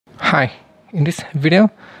Hi, in this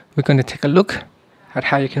video we're going to take a look at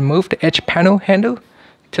how you can move the edge panel handle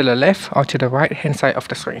to the left or to the right hand side of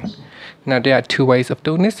the screen. Now there are two ways of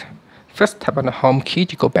doing this. First, tap on the home key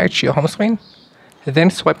to go back to your home screen. Then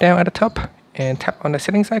swipe down at the top and tap on the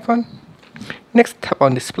settings icon. Next, tap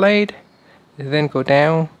on displayed. Then go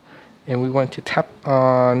down and we want to tap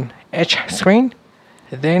on edge screen.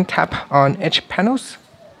 Then tap on edge panels.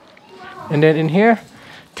 And then in here,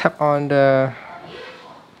 tap on the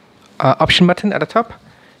option button at the top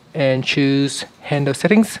and choose handle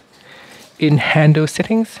settings. In handle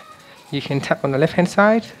settings, you can tap on the left hand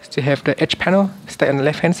side to have the edge panel stay on the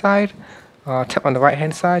left hand side, tap on the right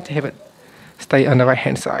hand side to have it stay on the right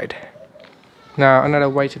hand side. Now another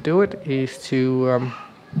way to do it is to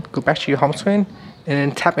go back to your home screen and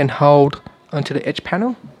then tap and hold onto the edge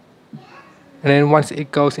panel, and then once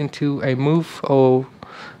it goes into a move or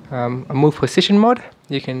a move position mode,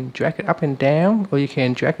 you can drag it up and down, or you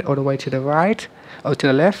can drag it all the way to the right or to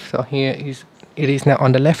the left. So here it is now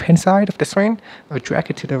on the left hand side of the screen, or drag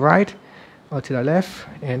it to the right or to the left,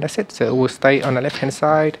 and that's it. So it will stay on the left hand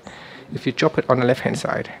side if you drop it on the left hand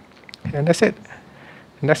side, and that's it.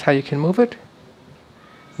 And that's how you can move it.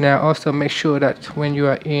 Now also make sure that when you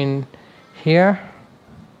are in here,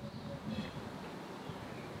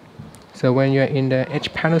 so when you are in the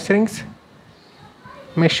edge panel settings,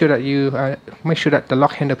 make sure that the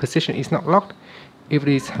lock handle position is not locked. If it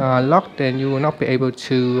is locked, then you will not be able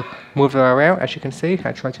to move it around. As you can see,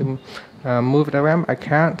 I try to move it around, I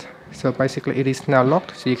can't. So basically it is now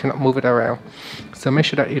locked, so you cannot move it around. So make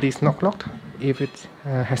sure that it is not locked if it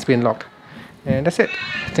has been locked. And that's it.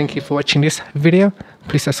 Thank you for watching this video.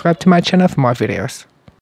 Please subscribe to my channel for more videos.